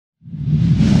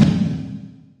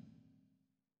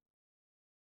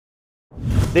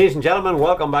Ladies and gentlemen,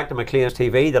 welcome back to McLean's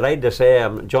TV. Delighted to say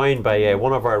I'm joined by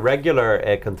one of our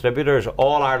regular contributors,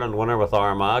 All-Ireland winner with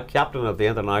Armagh, captain of the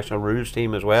international rules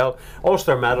team as well.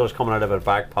 Ulster medals coming out of his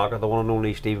back pocket, the one and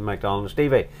only Stevie McDonnell.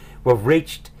 Stevie, we've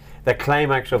reached the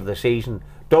climax of the season,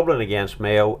 Dublin against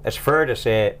Mayo. It's fair to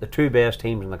say the two best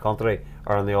teams in the country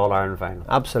are in the All-Ireland final.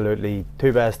 Absolutely,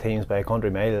 two best teams by a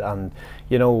country mile, and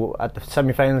you know, at the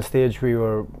semi-final stage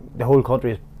the whole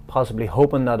country is possibly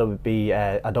hoping that it would be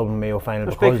a Dublin Mayo final.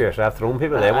 Well, speak for yourself, throwing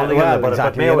people they want to well, get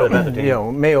exactly.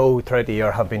 Mayo, Mayo throughout the year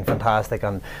have been fantastic,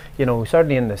 and you know,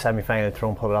 certainly in the semi-final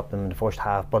thrown pulled up them in the first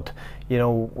half, but you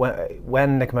know,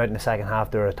 when they come out in the second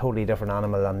half they're a totally different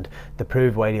animal, and they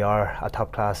prove why they are a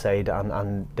top class side,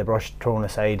 and they brushed Tyrone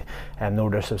aside, no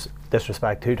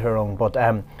disrespect to Tyrone, but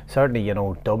certainly, you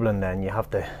know, Dublin, then you have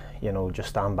to, you know, just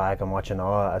stand back and watch in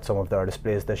awe at some of their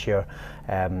displays this year,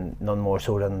 none more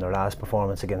so than their last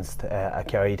performance against a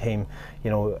Kerry team.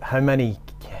 You know, how many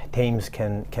teams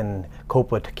can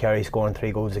cope with Kerry scoring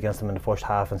 3 goals against them in the first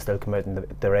half and still come out in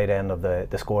the right end of the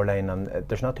scoreline, and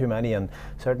there's not too many, and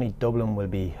certainly Dublin will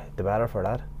be the better for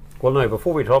that. Well, now,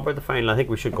 before we talk about the final, I think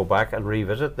we should go back and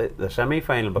revisit the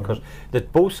semi-final, because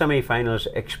both semi-finals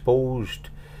exposed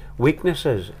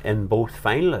weaknesses in both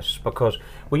finalists. Because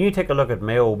when you take a look at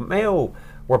Mayo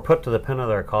were put to the pin of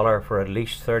their collar for at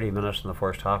least 30 minutes in the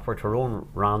first half, where Tyrone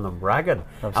ran them ragged.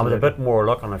 Absolutely. And with a bit more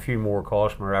luck and a few more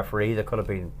calls from a referee, they could have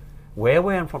been way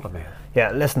in front of Mayo.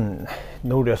 Yeah, listen,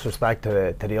 no disrespect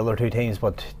to the other two teams,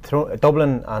 but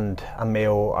Dublin and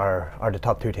Mayo are the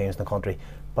top two teams in the country,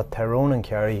 but Tyrone and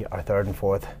Kerry are third and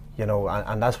fourth, you know,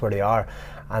 and that's where they are.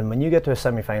 And when you get to a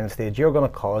semi-final stage, you're going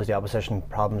to cause the opposition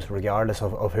problems regardless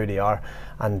of who they are.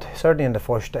 And certainly in the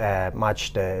first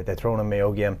match, the Tyrone and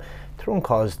Mayo game, Tyrone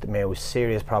caused Mayo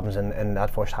serious problems in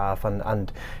that first half,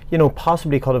 and you know,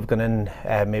 possibly could have gone in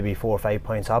maybe 4 or 5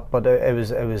 points up, but it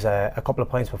was a couple of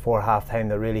points before half time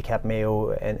that really kept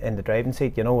Mayo in the driving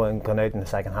seat, you know, and gone out in the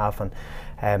second half,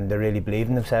 and they really believe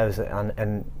in themselves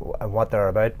and what they're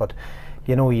about. But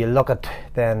you know, you look at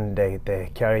then the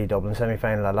Kerry Dublin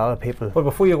semi-final, a lot of people. But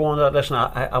before you go on to that, listen,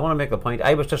 I want to make the point.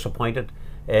 I was disappointed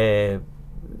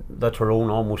that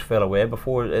Tyrone almost fell away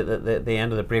before the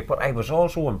end of the break, but I was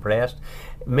also impressed.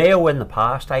 Mayo in the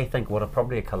past, I think, would have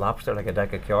probably collapsed there like a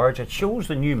deck of cards. It shows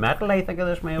the new metal, I think, of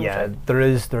this Mayo side. Yeah,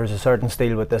 there's a certain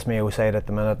steel with this Mayo side at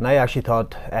the minute, and I actually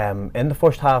thought in the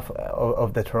first half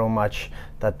of the Tyrone match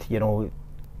that, you know,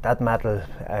 that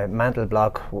mental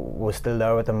block was still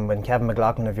there with them when Kevin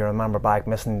McLaughlin, if you remember back,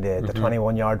 missing the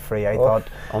 21-yard free. I thought,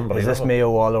 is this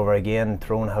Mayo all over again?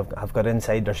 Tyrone have got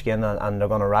inside their skin, and they're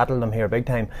going to rattle them here big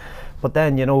time. But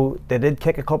then, you know, they did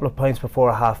kick a couple of points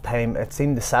before half time. It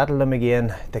seemed to settle them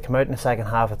again. They come out in the second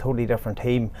half a totally different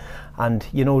team, and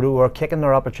you know, they were kicking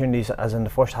their opportunities, as in the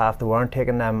first half they weren't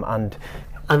taking them, and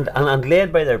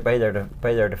led by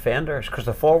their defenders, because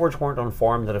the forwards weren't on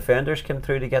form. The defenders came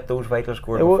through to get those vital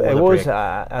scores.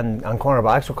 And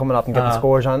cornerbacks were coming up and getting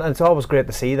scores, and it's always great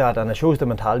to see that, and it shows the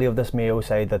mentality of this Mayo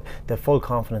side, that they've full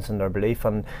confidence in their belief,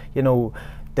 and you know,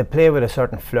 they play with a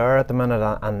certain flair at the minute,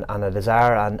 and a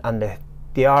desire, and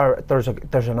there's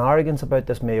an arrogance about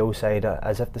this Mayo side,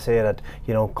 as if to say that,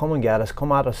 you know, come and get us,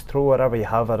 come at us, throw whatever you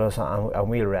have at us, and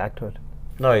we'll react to it.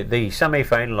 Now, the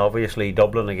semi-final, obviously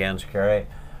Dublin against Kerry,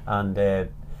 and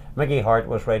Mickey Hart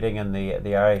was writing in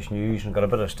the Irish News and got a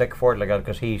bit of stick for it, like that,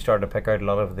 because he started to pick out a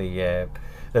lot of the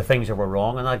things that were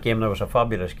wrong in that game. There was a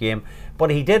fabulous game, but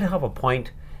he did have a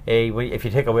point. If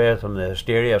you take away from the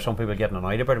hysteria of some people getting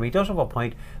annoyed about him, he does have a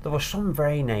point. There was some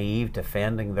very naive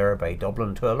defending there by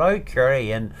Dublin to allow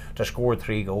Kerry in to score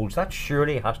 3 goals. That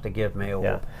surely has to give Mayo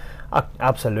hope.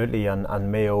 Absolutely,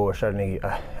 and Mayo are certainly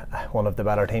one of the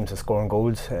better teams at scoring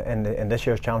goals in this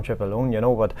year's championship alone, you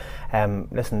know. But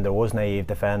listen, there was naive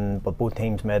defending, but both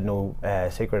teams made no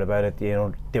secret about it. You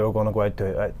know, they were going to go out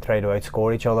to try to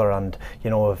outscore each other, and you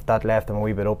know, if that left them a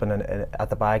wee bit open at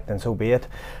the back, then so be it.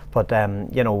 But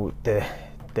you know,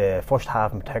 the first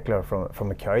half in particular,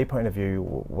 from a Kerry point of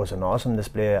view, was an awesome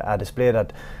display, a display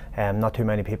that not too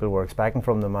many people were expecting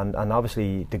from them, and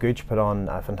obviously the Gooch put on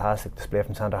a fantastic display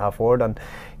from centre half forward, and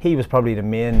he was probably the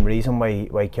main reason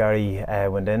why Kerry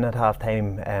went in at half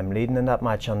time leading in that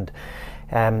match.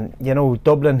 And you know,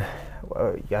 Dublin,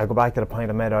 I go back to the point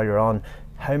I made earlier on,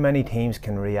 how many teams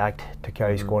can react to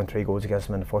Kerry scoring 3 goals against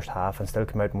them in the first half and still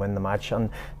come out and win the match? And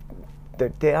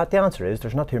the answer is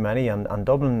there's not too many, and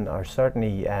Dublin are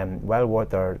certainly well worth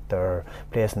their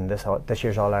place in this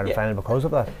year's All-Ireland final because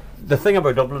of that. the thing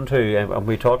about Dublin too, and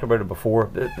we talked about it before,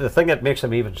 the thing that makes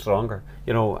them even stronger,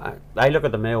 you know, I look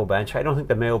at the Mayo bench. I don't think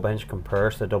the Mayo bench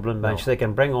compares to the Dublin bench. They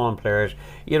can bring on players,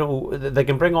 you know, they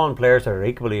can bring on players that are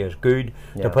equally as good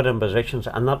to put in positions,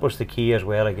 and that was the key as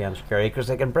well against Kerry, because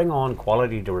they can bring on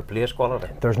quality to replace quality.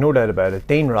 There's no doubt about it.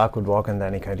 Dean Rock would walk into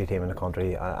any county team in the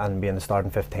country and be in the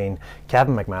starting 15.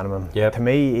 Kevin McManaman, to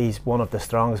me, he's one of the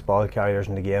strongest ball carriers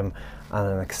in the game, and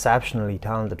an exceptionally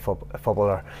talented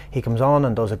footballer. He comes on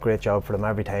and does a great job for them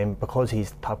every time because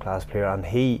he's a top class player, and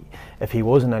if he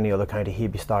was in any other county,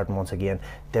 he'd be starting once again.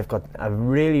 They've got a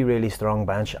really strong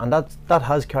bench, and that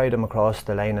has carried them across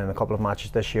the line in a couple of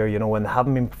matches this year. You know, when they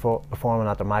haven't been performing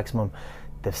at their maximum,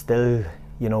 they've still,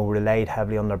 you know, relied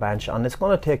heavily on their bench, and it's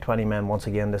going to take 20 men once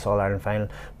again this All-Ireland final.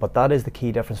 But that is the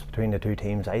key difference between the two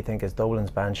teams, I think, is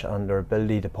Dublin's bench and their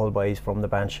ability to pull boys from the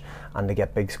bench and to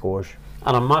get big scores.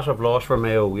 And a massive loss for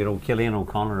Mayo, you know, Cillian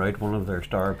O'Connor out, one of their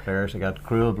star players. They got a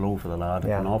cruel blow for the lad,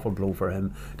 an awful blow for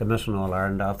him to miss an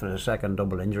All-Ireland after the second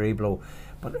double injury blow.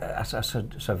 But it's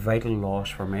a vital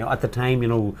loss for Mayo. At the time, you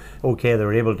know, okay, they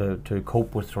were able to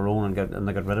cope with Tyrone and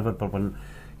they got rid of it, but when,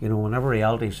 you know, whenever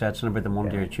reality sets in about the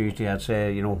Monday or Tuesday, I'd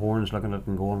say, you know, Horns looking at it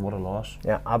and going, what a loss.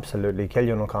 Yeah, absolutely.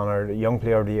 Cillian O'Connor, young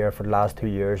player of the year for the last 2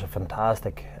 years, a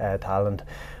fantastic talent,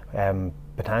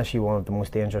 potentially one of the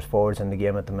most dangerous forwards in the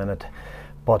game at the minute.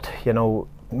 But, you know,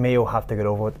 Mayo have to get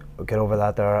over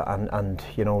that there and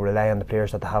you know, rely on the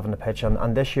players that they have on the pitch.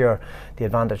 And this year, the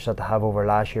advantage that they have over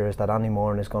last year is that Andy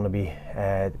Moran is going to be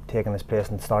taking his place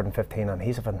in starting 15, and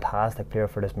he's a fantastic player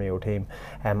for this Mayo team.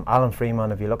 Alan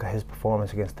Freeman, if you look at his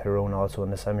performance against Tyrone also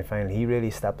in the semi-final, he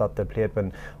really stepped up the plate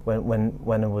when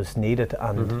it was needed,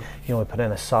 and you know, he put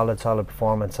in a solid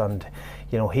performance. And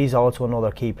you know, he's also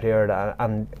another key player,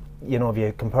 and you know, if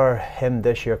you compare him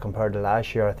this year compared to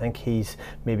last year, I think he's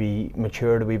maybe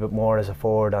matured a wee bit more as a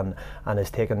forward and has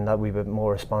taken that wee bit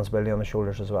more responsibility on his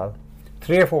shoulders as well.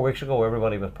 3 or 4 weeks ago,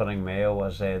 everybody was putting Mayo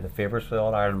as the favourites for the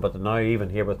All-Ireland, but now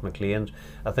even here with McLean's,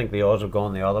 I think the odds have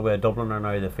gone the other way. Dublin are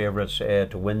now the favourites to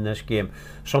win this game.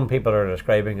 Some people are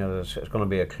describing it as it's going to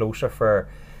be a close affair.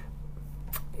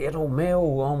 You know, Mayo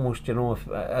almost, you know,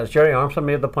 as Jerry Armstrong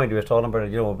made the point, he was talking about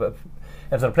it, you know,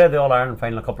 if they played the All-Ireland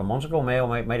final a couple of months ago, Mayo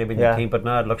might have been the team, but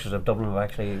now it looks as if Dublin have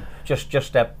actually just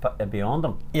stepped beyond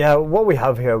them. Yeah, what we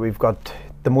have here, we've got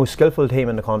the most skillful team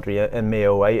in the country in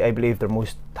Mayo. I believe they're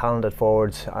most talented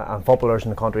forwards and footballers in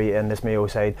the country in this Mayo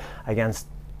side against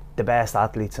the best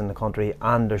athletes in the country,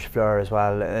 and there's flair as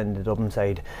well in the Dublin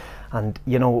side. And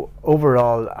you know,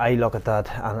 overall, I look at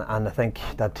that and I think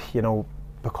that, you know,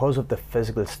 because of the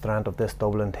physical strength of this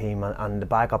Dublin team and the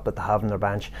backup that they have on their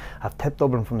bench, I've tipped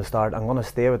Dublin from the start. I'm going to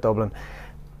stay with Dublin.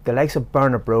 The likes of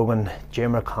Bernard Brogan,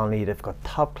 Jamer Connolly, they've got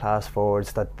top class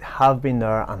forwards that have been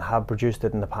there and have produced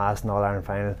it in the past in All-Ireland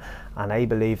final, and I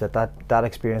believe that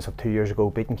experience of 2 years ago,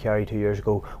 beating Kerry 2 years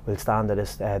ago, will stand to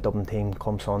this Dublin team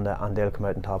come Sunday, and they'll come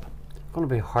out on top. It's going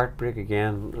to be heartbreak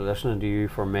again listening to you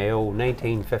for Mayo.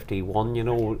 1951, you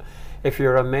know, if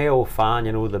you're a Mayo fan,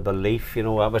 you know, the belief, you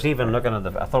know, I was even looking at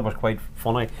I thought it was quite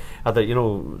funny at the, you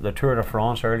know, the Tour de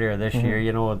France earlier this year,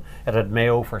 you know, it had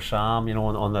Mayo for Sam, you know,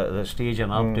 on the stage in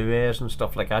Alpe d'Huez and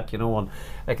stuff like that, you know, and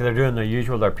like they're doing their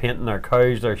usual, they're painting their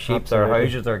cows, their sheep, their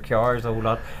houses, their cars, the whole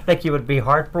lot. Like, you would be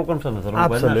heartbroken for them if they don't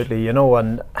win this. You know,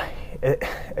 and it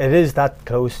is that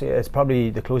close. It's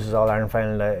probably the closest All-Ireland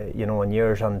final, you know, in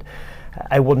years, and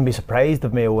I wouldn't be surprised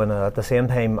if Mayo win it at the same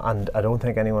time, and I don't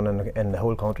think anyone in the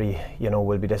whole country, you know,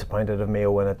 will be disappointed if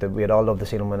Mayo win it. We'd all love to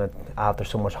see them win it after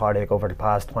so much heartache over the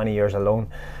past 20 years alone.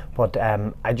 But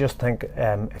I just think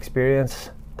experience,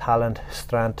 talent,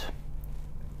 strength,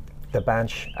 the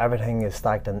bench, everything is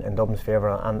stacked in Dublin's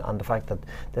favour, and the fact that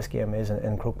this game is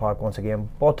in Croke Park once again.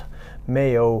 But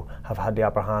Mayo have had the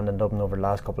upper hand in Dublin over the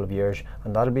last couple of years,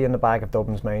 and that'll be in the back of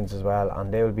Dublin's minds as well,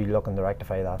 and they will be looking to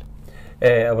rectify that.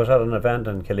 I was at an event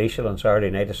in Killishall on Saturday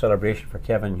night, a celebration for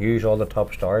Kevin Hughes. All the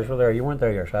top stars were there. You weren't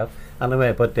there yourself,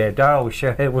 anyway. But Darrell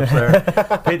Sherry was there.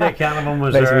 Peter Canavan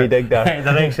was nice there. Dig there.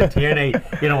 The likes of Tierney,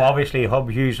 you know, obviously Hub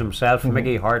Hughes himself,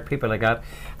 Mickey Hart, people like that,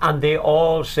 and they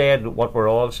all said what we're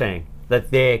all saying,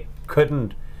 that they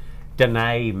couldn't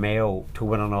deny Mayo to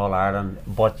win an All-Ireland,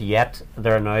 but yet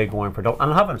they're now going for Dublin.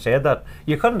 And having said that,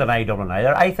 you couldn't deny Dublin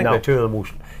either. I think they're two of the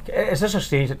most, is this a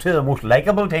stage, two of the most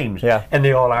likeable teams in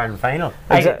the All-Ireland final.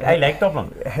 I like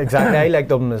Dublin. Exactly, I like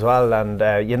Dublin as well,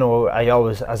 and you know, I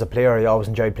always, as a player, I always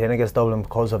enjoyed playing against Dublin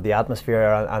because of the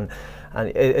atmosphere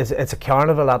it's a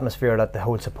carnival atmosphere that the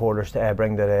whole supporters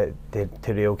bring to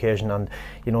the occasion, and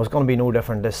you know it's going to be no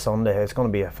different this Sunday. It's going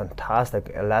to be a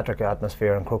fantastic, electric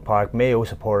atmosphere in Croke Park. Mayo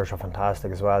supporters are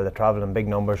fantastic as well. They travel in big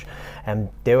numbers, and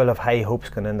they will have high hopes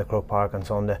going into Croke Park on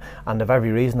Sunday, and they've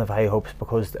every reason to have high hopes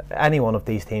because any one of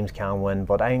these teams can win.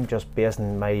 But I'm just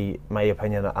basing my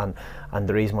opinion and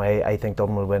the reason why I think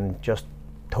Dublin will win just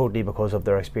totally because of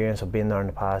their experience of being there in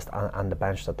the past and the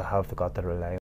bench that they have got to rely on.